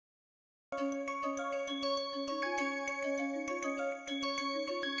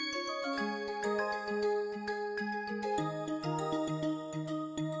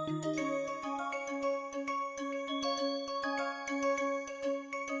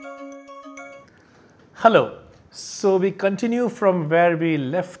Hello. So we continue from where we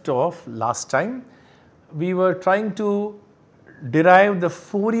left off last time. We were trying to derive the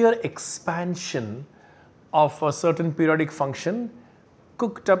Fourier expansion of a certain periodic function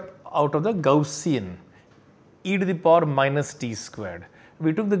cooked up out of the Gaussian e to the power minus t squared.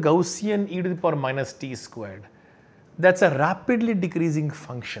 We took the Gaussian e to the power minus t squared. That's a rapidly decreasing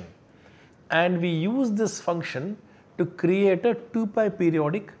function, and we use this function to create a 2 pi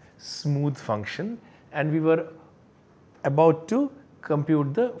periodic smooth function, and we were about to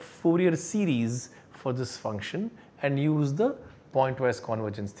compute the Fourier series for this function and use the pointwise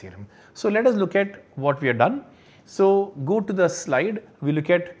convergence theorem. So let us look at what we have done. So go to the slide, we look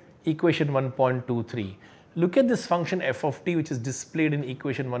at equation 1.23. Look at this function f of t, which is displayed in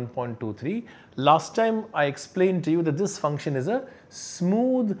equation 1.23. Last time I explained to you that this function is a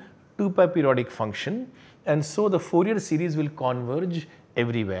smooth 2 pi periodic function, and so the Fourier series will converge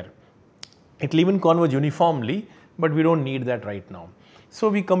everywhere. It will even converge uniformly, but we don't need that right now. So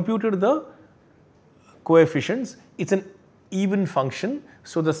we computed the coefficients. It's an even function,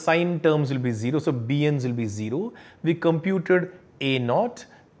 so the sign terms will be 0, so bn's will be 0. We computed a naught,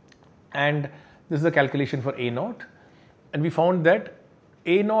 and this is the calculation for a naught, and we found that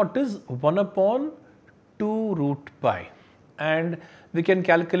a naught is 1 upon 2 root pi, and we can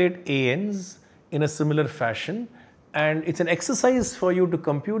calculate an's in a similar fashion, and it's an exercise for you to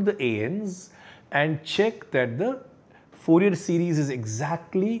compute the an's and check that the Fourier series is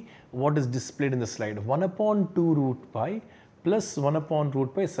exactly what is displayed in the slide. 1 upon 2 root pi plus 1 upon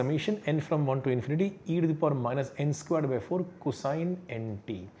root pi summation n from 1 to infinity e to the power minus n squared by 4 cosine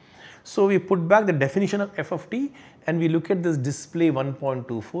nt. So we put back the definition of f of t, and we look at this display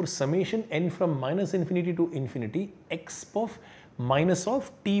 1.24 summation n from minus infinity to infinity x of minus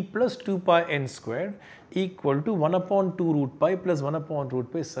of t plus 2 pi n squared equal to 1 upon 2 root pi plus 1 upon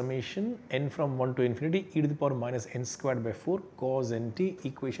root pi summation n from 1 to infinity e to the power minus n squared by 4 cos nt,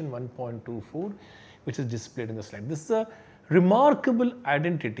 equation 1.24, which is displayed in the slide. This is a remarkable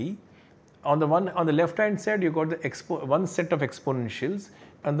identity. On the left hand side you got the one set of exponentials,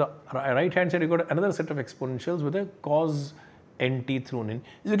 and the right hand side you got another set of exponentials with a cos nt thrown in.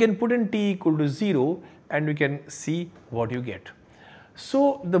 You can put in t equal to 0 and you can see what you get.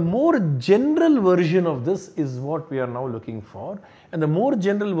 So the more general version of this is what we are now looking for, and the more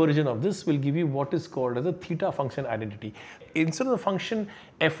general version of this will give you what is called as a theta function identity. Instead of the function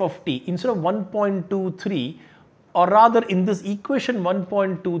f of t, instead of 1.23, or rather in this equation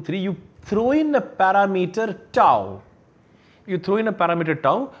 1.23, you throw in a parameter tau. You throw in a parameter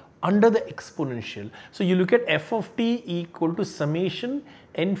tau under the exponential. So you look at f of t equal to summation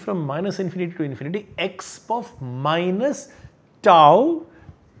n from minus infinity to infinity x of minus tau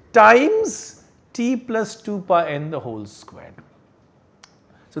times t plus 2 pi n the whole squared.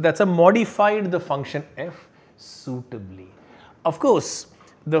 So that's a modified the function f suitably. Of course,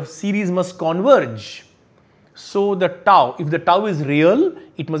 the series must converge. So the tau, if the tau is real,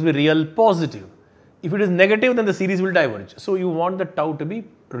 it must be real positive. If it is negative, then the series will diverge. So you want the tau to be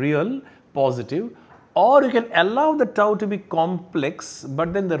real positive, or you can allow the tau to be complex,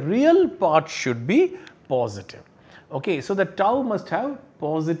 but then the real part should be positive. Okay, so the tau must have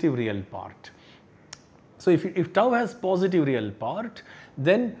positive real part. So if tau has positive real part,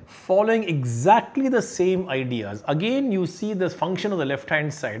 then following exactly the same ideas, again you see the function on the left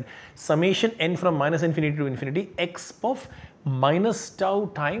hand side, summation n from minus infinity to infinity x of minus tau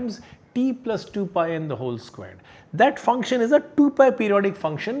times t plus 2 pi n the whole squared. That function is a 2 pi periodic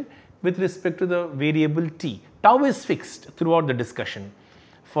function with respect to the variable t. Tau is fixed throughout the discussion.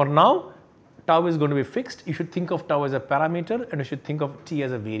 For now, tau is going to be fixed. You should think of tau as a parameter and you should think of t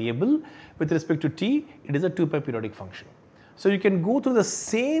as a variable. With respect to t, it is a 2 pi periodic function. So you can go through the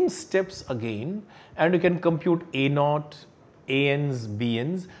same steps again and you can compute a naught, an's,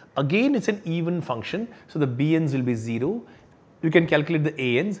 bn's. Again, it's an even function, so the bn's will be 0. You can calculate the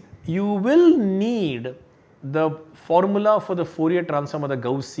an's. You will need the formula for the Fourier transform of the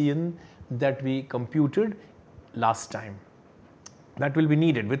Gaussian that we computed last time. That will be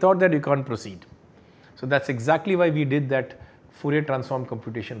needed. Without that, you can't proceed. So that's exactly why we did that Fourier transform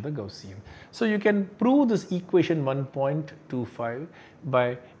computation of the Gaussian. So you can prove this equation 1.25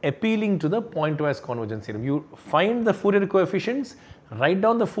 by appealing to the pointwise convergence theorem. You find the Fourier coefficients, write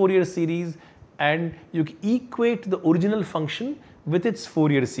down the Fourier series, and you equate the original function with its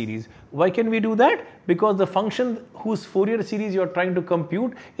Fourier series. Why can we do that? Because the function whose Fourier series you are trying to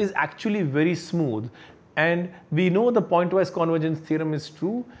compute is actually very smooth, and we know the pointwise convergence theorem is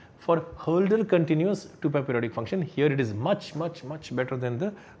true for Hölder continuous 2-pi periodic function. Here it is much better than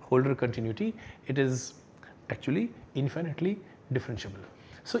the Hölder continuity. It is actually infinitely differentiable.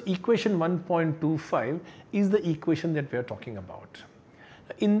 So equation 1.25 is the equation that we are talking about.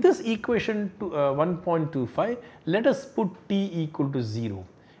 In this equation 1.25, let us put t equal to 0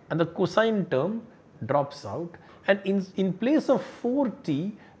 and the cosine term drops out, and in place of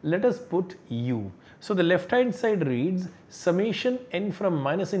 4t, let us put u. So the left hand side reads summation n from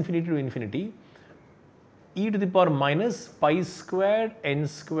minus infinity to infinity e to the power minus pi squared n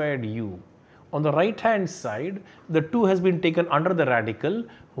squared u. On the right hand side, the 2 has been taken under the radical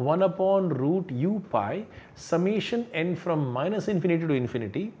 1 upon root u pi summation n from minus infinity to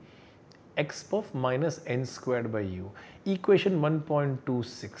infinity x of minus n squared by u. Equation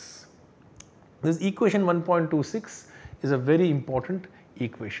 1.26. This equation 1.26 is a very important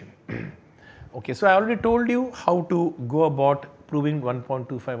equation. Okay, so I already told you how to go about proving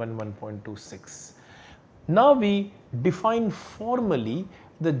 1.25 and 1.26. Now we define formally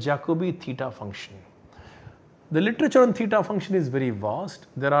the Jacobi theta function. The literature on theta function is very vast.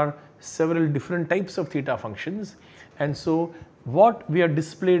 There are several different types of theta functions, and so what we are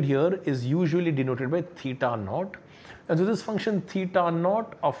displayed here is usually denoted by theta naught. And so this function theta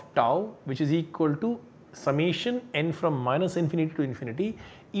naught of tau, which is equal to summation n from minus infinity to infinity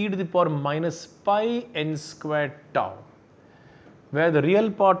e to the power minus pi n squared tau, where the real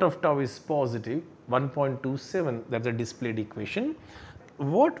part of tau is positive 1.27, that is a displayed equation.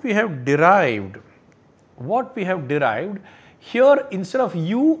 What we have derived here, instead of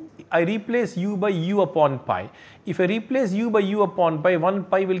u, I replace u by u upon pi. If I replace u by u upon pi, 1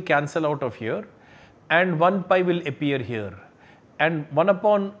 pi will cancel out of here and 1 pi will appear here, and 1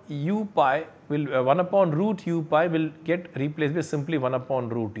 upon u pi will 1 upon root u pi will get replaced by simply 1 upon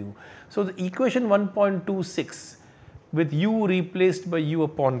root u. So the equation 1.26 with u replaced by u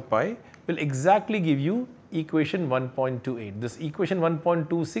upon pi will exactly give you equation 1.28. This equation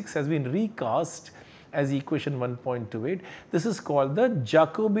 1.26 has been recast as equation 1.28. This is called the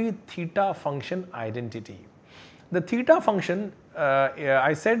Jacobi theta function identity. The theta function,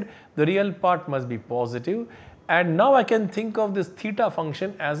 I said the real part must be positive, and now I can think of this theta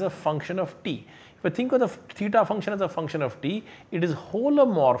function as a function of t. If I think of the theta function as a function of t, it is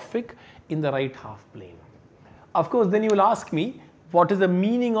holomorphic in the right half plane. Of course, then you will ask me, what is the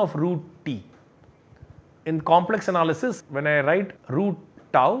meaning of root t? In complex analysis, when I write root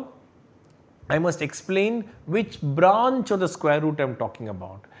tau, I must explain which branch of the square root I am talking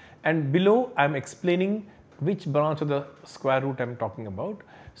about, and below I am explaining which branch of the square root I am talking about.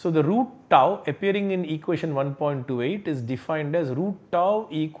 So the root tau appearing in equation 1.28 is defined as root tau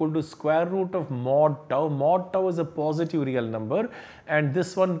equal to square root of mod tau. Mod tau is a positive real number, and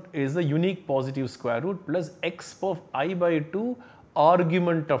this one is the unique positive square root plus x of I by 2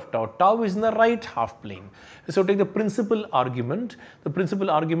 argument of tau. Tau is in the right half plane. So take the principal argument. The principal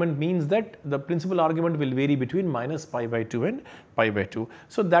argument means that the principal argument will vary between minus pi by 2 and pi by 2.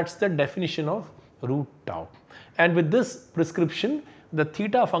 So that's the definition of root tau. And with this prescription, the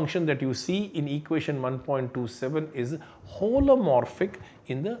theta function that you see in equation 1.27 is holomorphic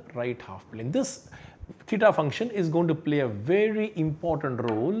in the right half plane. This theta function is going to play a very important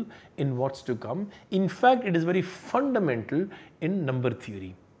role in what's to come. In fact, it is very fundamental in number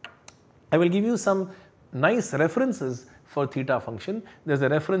theory. I will give you some nice references for theta function. There's a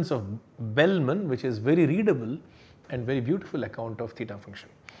reference of Bellman, which is very readable and very beautiful account of theta function.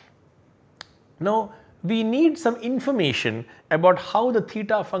 Now, we need some information about how the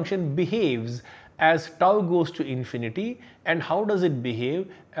theta function behaves as tau goes to infinity and how does it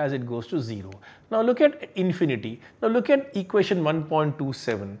behave as it goes to 0. Now look at infinity. Now look at equation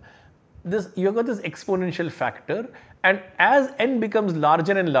 1.27. You have got this exponential factor, and as n becomes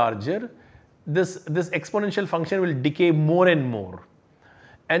larger and larger, this exponential function will decay more and more.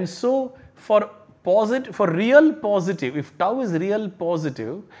 And so for real positive, if tau is real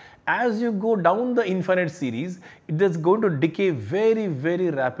positive, as you go down the infinite series, it is going to decay very, very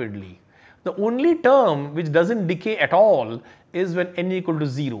rapidly. The only term which doesn't decay at all is when n equal to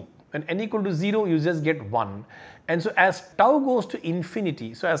 0. When n equal to 0, you just get 1. And so as tau goes to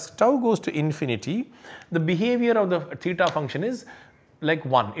infinity, the behavior of the theta function is like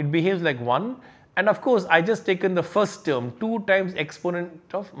 1. It behaves like 1. And of course, I just taken the first term, 2 times exponent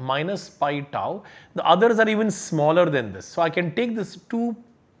of minus pi tau. The others are even smaller than this. So I can take this 2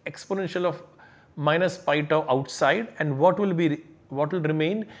 exponential of minus pi tau outside, and what will be what will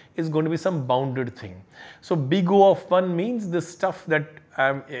remain is going to be some bounded thing. So big O of 1 means the stuff that I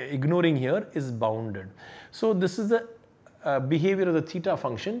am ignoring here is bounded. So this is the behavior of the theta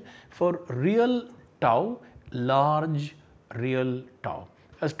function for real tau, large real tau,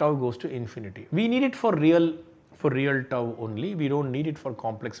 as tau goes to infinity. We need it for real tau only, we don't need it for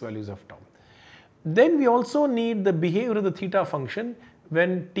complex values of tau. Then we also need the behavior of the theta function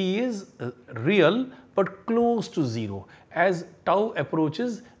when t is real but close to 0, as tau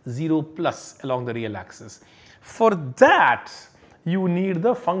approaches 0 plus along the real axis. For that, you need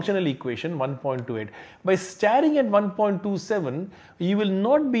the functional equation 1.28. By staring at 1.27, you will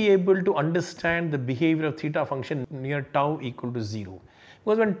not be able to understand the behavior of theta function near tau equal to 0.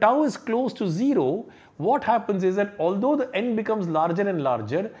 Because when tau is close to 0, what happens is that although the n becomes larger and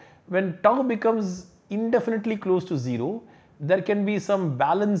larger, when tau becomes indefinitely close to 0, there can be some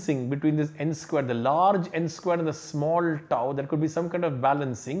balancing between this n squared, the large n squared and the small tau. There could be some kind of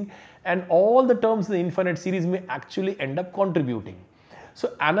balancing, and all the terms in the infinite series may actually end up contributing.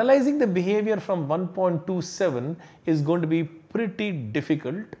 So analyzing the behavior from 1.27 is going to be pretty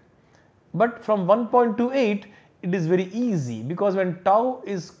difficult, but from 1.28 it is very easy, because when tau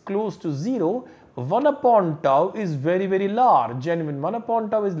is close to 0, 1 upon tau is very large, and when 1 upon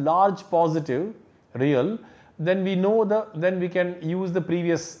tau is large positive real, then we know then we can use the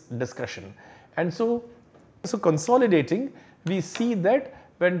previous discussion. And so consolidating, we see that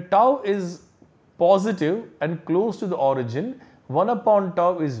when tau is positive and close to the origin, 1 upon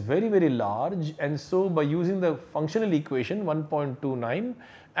tau is very large, and so by using the functional equation 1.29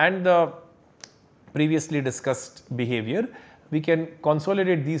 and the previously discussed behavior, we can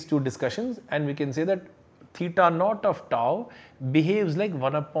consolidate these two discussions, and we can say that theta naught of tau behaves like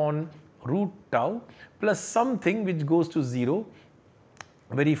 1 upon root tau plus something which goes to 0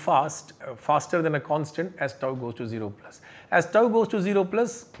 very fast, faster than a constant as tau goes to 0 plus. As tau goes to 0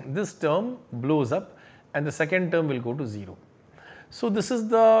 plus, this term blows up and the second term will go to 0. So this is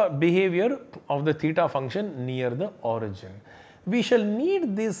the behavior of the theta function near the origin. We shall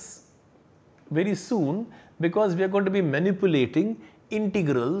need this very soon, because we are going to be manipulating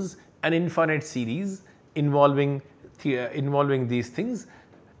integrals and infinite series involving these things.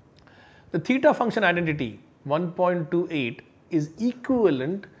 The theta function identity 1.28 is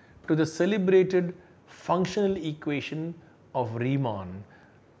equivalent to the celebrated functional equation of Riemann.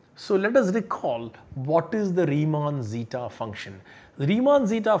 So let us recall what is the Riemann zeta function. The Riemann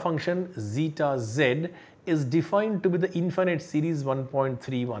zeta function zeta z is defined to be the infinite series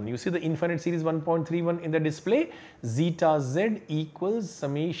 1.31. You see the infinite series 1.31 in the display. Zeta z equals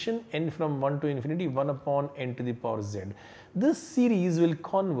summation n from 1 to infinity 1 upon n to the power z. This series will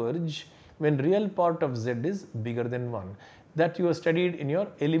converge when real part of z is bigger than 1. That you have studied in your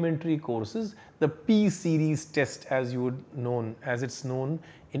elementary courses, the P series test as it's known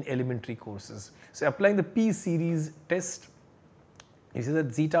in elementary courses. So applying the P series test, you see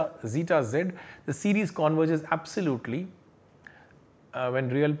that zeta z, the series converges absolutely when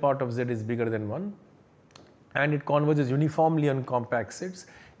real part of z is bigger than 1, and it converges uniformly on compact sets,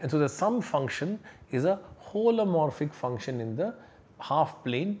 and so the sum function is a holomorphic function in the half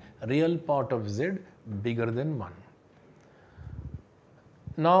plane, real part of z bigger than 1.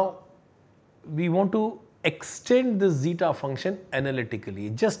 Now we want to extend the zeta function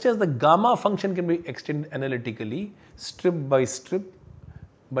analytically, just as the gamma function can be extended analytically strip by strip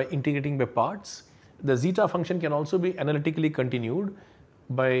by integrating by parts. The zeta function can also be analytically continued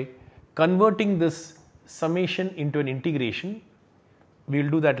by converting this summation into an integration. We will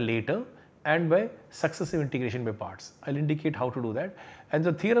do that later, and by successive integration by parts. I will indicate how to do that. And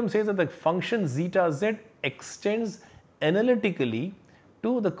the theorem says that the function zeta z extends analytically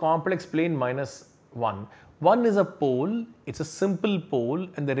to the complex plane minus 1. 1 is a pole, it is a simple pole,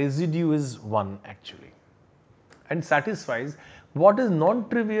 and the residue is 1 actually, and satisfies. What is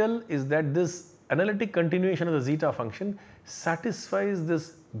non-trivial is that this analytic continuation of the zeta function satisfies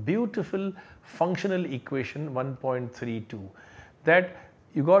this beautiful functional equation 1.32, that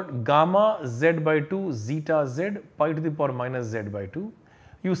you got gamma z by 2 zeta z pi to the power minus z by 2.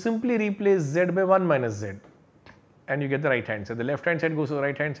 You simply replace z by 1 minus z and you get the right hand side. The left hand side goes to the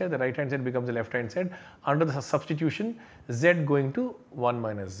right hand side, the right hand side becomes the left hand side under the substitution z going to 1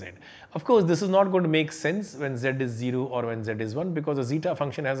 minus z. Of course, this is not going to make sense when z is 0 or when z is 1, because the zeta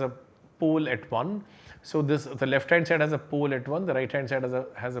function has a pole at 1. So the left hand side has a pole at 1, the right hand side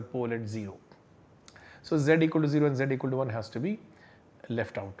has a pole at 0. So z equal to 0 and z equal to 1 has to be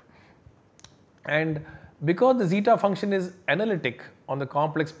left out. And because the zeta function is analytic on the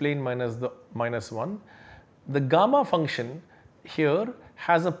complex plane minus 1, the gamma function here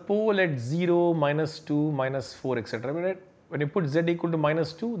has a pole at 0, minus 2, minus 4, etc. But When you put z equal to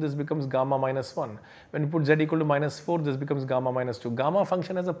minus 2, this becomes gamma minus 1. When you put z equal to minus 4, this becomes gamma minus 2. Gamma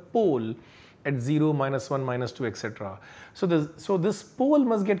function has a pole at 0, minus 1, minus 2, etc. So this pole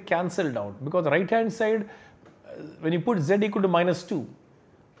must get cancelled out, because right hand side, when you put z equal to minus 2,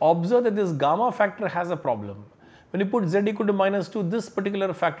 observe that this gamma factor has a problem. When you put z equal to minus 2, this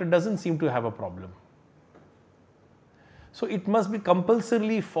particular factor doesn't seem to have a problem. So it must be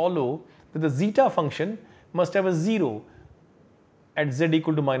compulsorily follow that the zeta function must have a 0 at z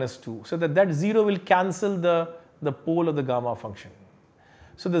equal to minus 2, so that 0 will cancel the pole of the gamma function.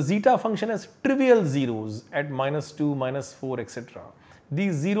 So the zeta function has trivial zeros at minus 2, minus 4, etc.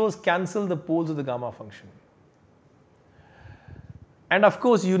 These zeros cancel the poles of the gamma function. And of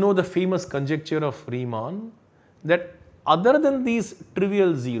course, you know the famous conjecture of Riemann, that other than these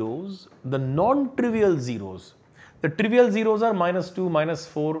trivial zeros, the non-trivial zeros, the trivial zeros are minus 2, minus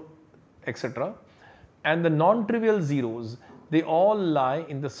 4, etc. And the non-trivial zeros, they all lie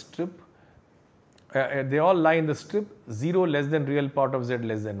in the strip. 0 less than real part of z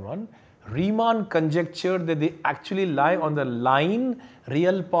less than 1. Riemann conjectured that they actually lie on the line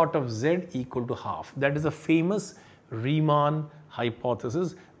real part of z equal to half. That is a famous Riemann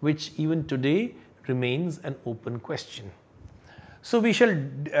hypothesis, which even today remains an open question. So we shall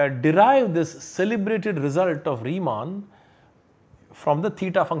derive this celebrated result of Riemann from the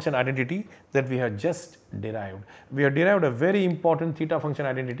theta function identity that we have just derived. We have derived a very important theta function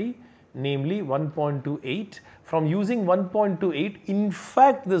identity, namely 1.28. From using 1.28, in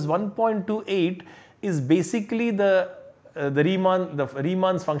fact this 1.28 is basically the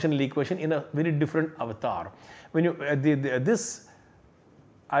Riemann's functional equation in a very different avatar. When you this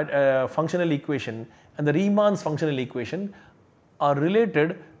functional equation and the Riemann's functional equation are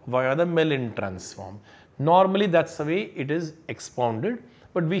related via the Mellin transform. Normally that's the way it is expounded,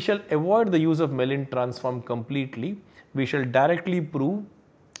 but we shall avoid the use of Mellin transform completely. We shall directly prove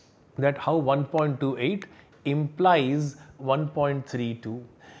that how 1.28 implies 1.32.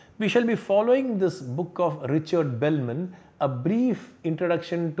 We shall be following this book of Richard Bellman, A Brief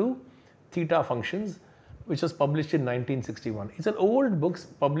Introduction to Theta Functions, which was published in 1961. It's an old book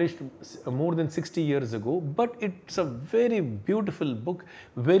published more than 60 years ago, but it's a very beautiful book,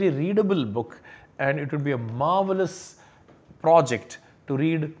 very readable book, and it would be a marvelous project to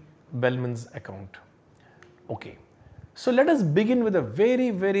read Bellman's account. Okay, so let us begin with a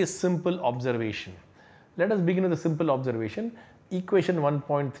very simple observation. Let us begin with a simple observation. Equation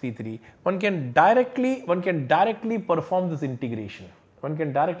 1.33. One can directly perform this integration.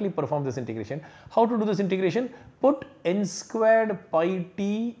 How to do this integration? Put n squared pi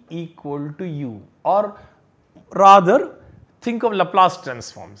t equal to u, or rather think of Laplace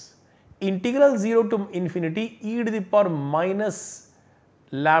transforms. Integral 0 to infinity e to the power minus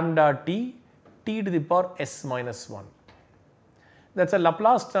lambda t, t to the power s minus 1. That's a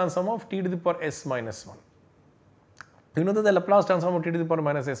Laplace transform of t to the power s minus 1. You know that the Laplace transform of t to the power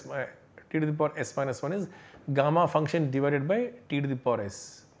minus s, t to the power s minus 1 is gamma function divided by t to the power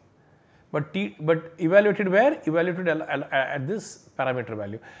s. But evaluated where? Evaluated at this parameter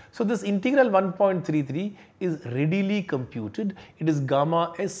value. So this integral 1.33 is readily computed. It is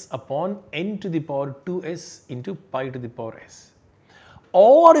gamma s upon n to the power 2s into pi to the power s.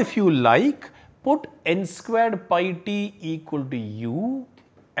 Or if you like, put n squared pi t equal to u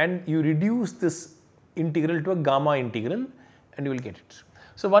and you reduce this integral to a gamma integral and you will get it.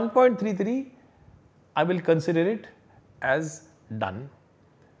 So 1.33, I will consider it as done,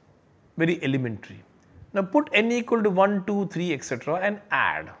 very elementary. Now put n equal to 1, 2, 3, etc. and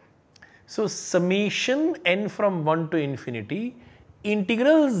add. So summation n from 1 to infinity,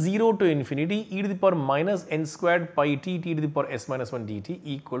 integral 0 to infinity e to the power minus n squared pi t, t to the power s minus 1 dt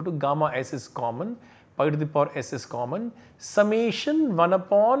equal to gamma s is common, pi to the power s is common, summation 1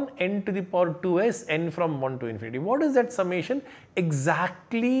 upon n to the power 2s, n from 1 to infinity. What is that summation?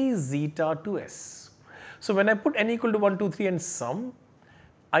 Exactly zeta to s. So when I put n equal to 1, 2, 3 and sum,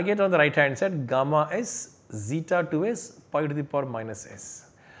 I get on the right hand side gamma s zeta to s pi to the power minus s.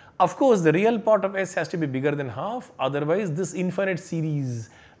 Of course, the real part of s has to be bigger than half, otherwise this infinite series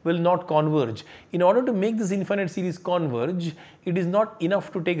will not converge. In order to make this infinite series converge, it is not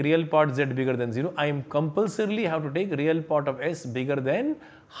enough to take real part z bigger than 0. I am compulsorily have to take real part of s bigger than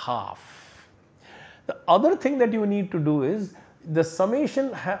half. The other thing that you need to do is, the summation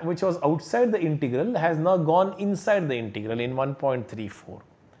which was outside the integral has now gone inside the integral in 1.34.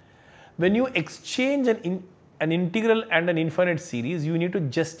 When you exchange an integral and an infinite series, you need to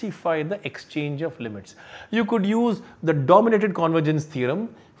justify the exchange of limits. You could use the dominated convergence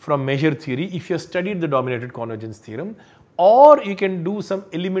theorem from measure theory if you have studied the dominated convergence theorem, or you can do some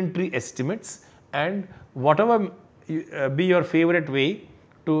elementary estimates, and whatever be your favorite way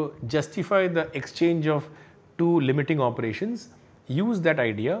to justify the exchange of two limiting operations. Use that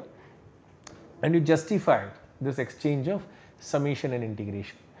idea and you justify this exchange of summation and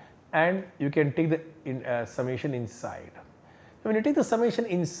integration, and you can take the summation inside. When you take the summation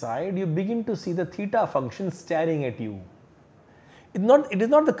inside, you begin to see the theta function staring at you. It is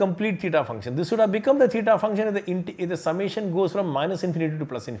not the complete theta function. This would have become the theta function if the summation goes from minus infinity to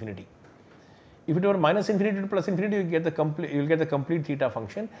plus infinity. If it were minus infinity to plus infinity, you get the complete theta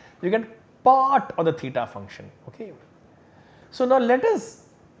function. You get part of the theta function. Okay. So now let us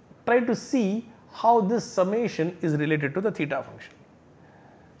try to see how this summation is related to the theta function.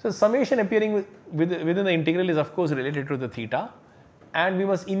 So summation appearing within the integral is of course related to the theta, and we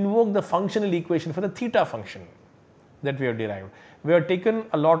must invoke the functional equation for the theta function that we have derived. We have taken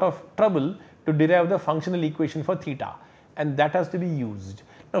a lot of trouble to derive the functional equation for theta, and that has to be used.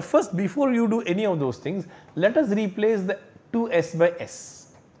 Now first, before you do any of those things, let us replace the 2s by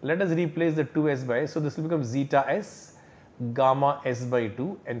s. Let us replace the 2s by s. So this will become zeta s, gamma s by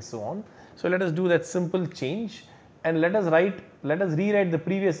 2 and so on. So let us do that simple change, and let us rewrite the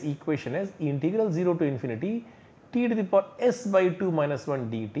previous equation as integral 0 to infinity t to the power s by 2 minus 1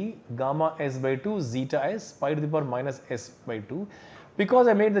 dt gamma s by 2 zeta s pi to the power minus s by 2. Because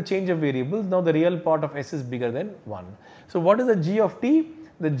I made the change of variables, now the real part of s is bigger than 1. So what is the g of t?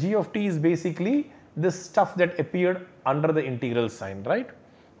 The g of t is basically this stuff that appeared under the integral sign, right?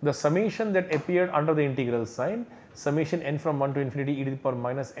 The summation that appeared under the integral sign, summation n from 1 to infinity e to the power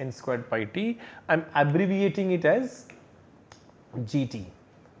minus n squared pi t. I am abbreviating it as gt.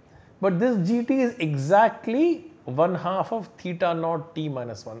 But this gt is exactly 1/2 of theta naught t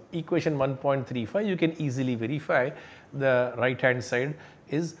minus 1, equation 1.35. You can easily verify the right hand side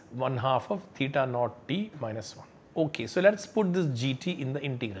is 1/2 of theta naught t minus 1. Okay, so let us put this gt in the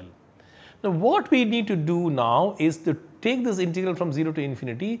integral. Now what we need to do now is to take this integral from 0 to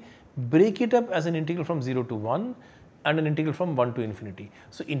infinity, break it up as an integral from 0 to 1 and an integral from 1 to infinity.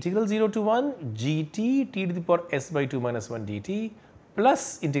 So integral 0 to 1 gt t to the power s by 2 minus 1 dt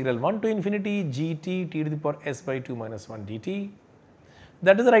plus integral 1 to infinity gt t to the power s by 2 minus 1 dt.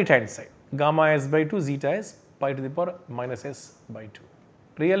 That is the right hand side, gamma s by 2 zeta s pi to the power minus s by 2.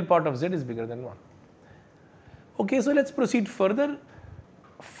 Real part of z is bigger than 1. Okay, so let us proceed further.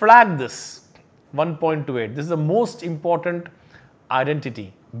 Flag this 1.28. This is the most important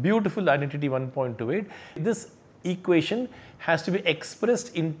identity, beautiful identity 1.28. This equation has to be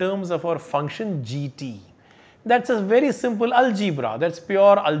expressed in terms of our function gt. That's a very simple algebra, that's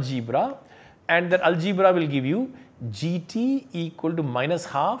pure algebra, and that algebra will give you gt equal to minus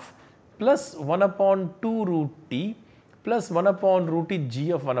half plus 1 upon 2 root t plus 1 upon root t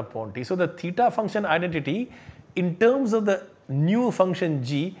g of 1 upon t. So the theta function identity in terms of the new function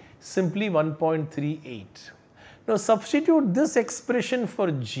g, simply 1.38. Now substitute this expression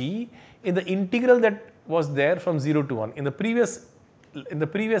for g in the integral that was there from 0 to 1. In the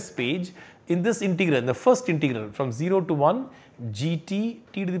previous page, in this integral, in the first integral from 0 to 1 gt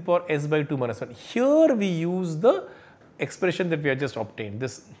t to the power s by 2 minus 1. Here we use the expression that we have just obtained,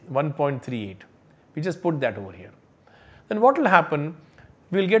 this 1.38. We just put that over here. Then what will happen?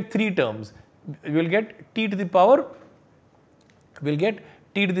 We will get three terms. We will get t to the power, we will get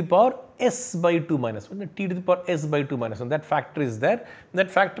t to the power s by 2 minus 1, t to the power s by 2 minus 1. That factor is there. That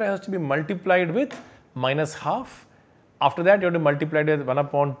factor has to be multiplied with minus half. After that, you have to multiply it with 1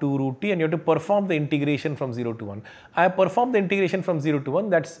 upon 2 root t, and you have to perform the integration from 0 to 1. I have performed the integration from 0 to 1,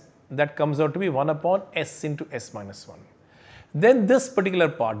 that comes out to be 1 upon s into s minus 1. Then this particular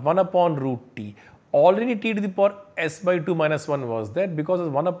part, 1 upon root t, already t to the power s by 2 minus 1 was there. Because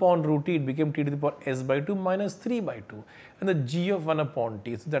of 1 upon root t, it became t to the power s by 2 minus 3 by 2, and the g of 1 upon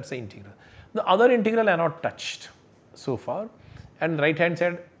t, so that is the integral. The other integral I have not touched so far, and right hand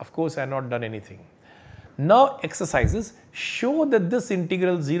side of course I have not done anything. Now exercises show that this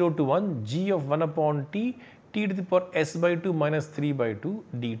integral 0 to 1 g of 1 upon t, t to the power s by 2 minus 3 by 2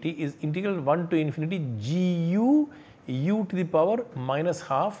 dt is integral 1 to infinity gu u to the power minus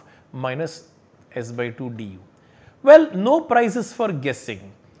half minus s by 2 du. Well, no prizes for guessing.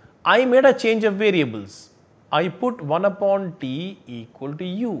 I made a change of variables. I put 1 upon t equal to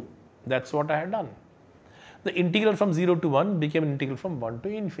u. That is what I had done. The integral from 0 to 1 became an integral from 1 to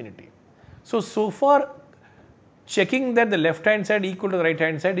infinity. So far checking that the left hand side equal to the right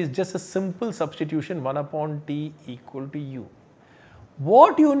hand side is just a simple substitution, 1 upon t equal to u.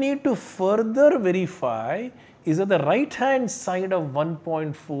 What you need to further verify is that the right hand side of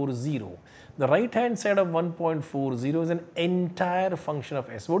 1.40, the right hand side of 1.40 is an entire function of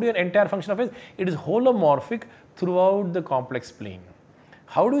s. What is an entire function of s? It is holomorphic throughout the complex plane.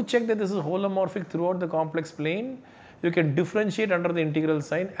 How do you check that this is holomorphic throughout the complex plane? You can differentiate under the integral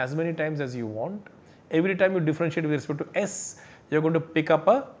sign as many times as you want. Every time you differentiate with respect to s, you are going to pick up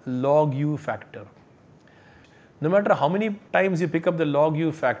a log u factor. No matter how many times you pick up the log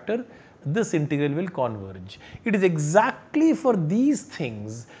u factor, this integral will converge. It is exactly for these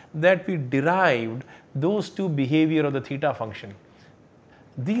things that we derived those two behavior of the theta function.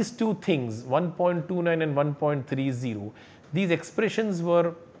 These two things, 1.29 and 1.30, these expressions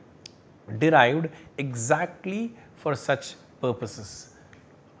were derived exactly for such purposes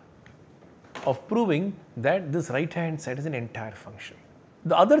of proving that this right hand side is an entire function.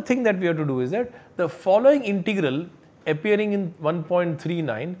 The other thing that we have to do is that the following integral appearing in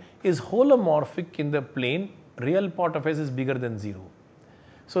 1.39 is holomorphic in the plane real part of s is bigger than 0.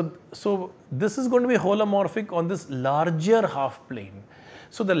 So this is going to be holomorphic on this larger half plane.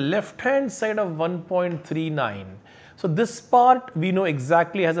 So the left hand side of 1.39, so this part we know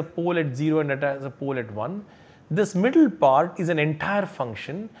exactly has a pole at 0 and it has a pole at 1. This middle part is an entire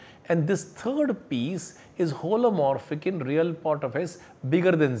function, and this third piece is holomorphic in real part of s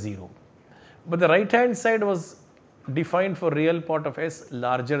bigger than 0. But the right hand side was defined for real part of s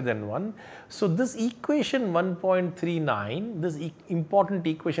larger than 1. So this equation 1.39, this important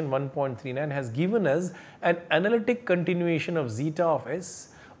equation 1.39 has given us an analytic continuation of zeta of s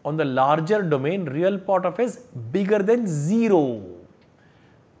on the larger domain real part of s bigger than 0.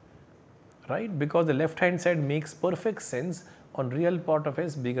 Right? Because the left hand side makes perfect sense on real part of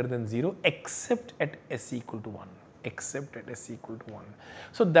s bigger than 0 except at s equal to 1. Except at s equal to 1.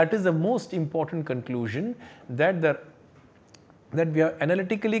 So that is the most important conclusion, that we have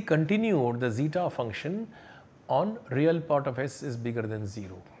analytically continued the zeta function on real part of s is bigger than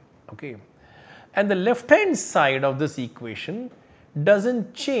 0. Okay. And the left hand side of this equation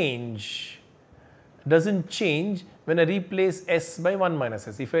doesn't change when I replace s by 1 minus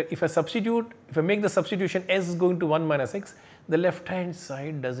s. If I make the substitution s going to 1 minus x, the left hand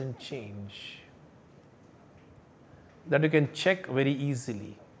side doesn't change. That you can check very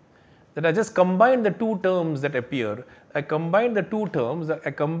easily. That I just combine the two terms that appear. I combine the two terms,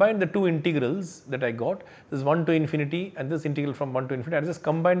 I combine the two integrals that I got, this 1 to infinity and this integral from 1 to infinity. I just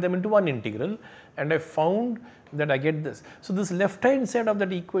combined them into one integral and I found that I get this. So this left hand side of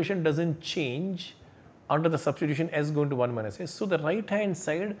that equation doesn't change under the substitution s going to 1 minus s. So the right hand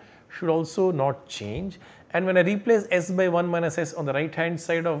side should also not change. And when I replace s by 1 minus s on the right hand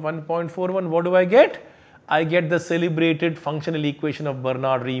side of 1.41, what do I get? I get the celebrated functional equation of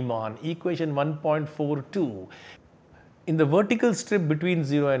Bernard-Riemann, equation 1.42. In the vertical strip between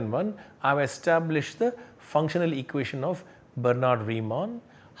 0 and 1, I have established the functional equation of Bernard-Riemann.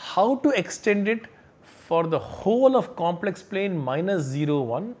 How to extend it for the whole of complex plane minus 0,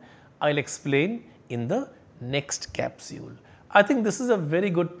 1, I will explain in the next capsule. I think this is a very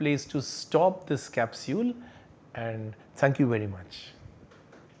good place to stop this capsule, and thank you very much.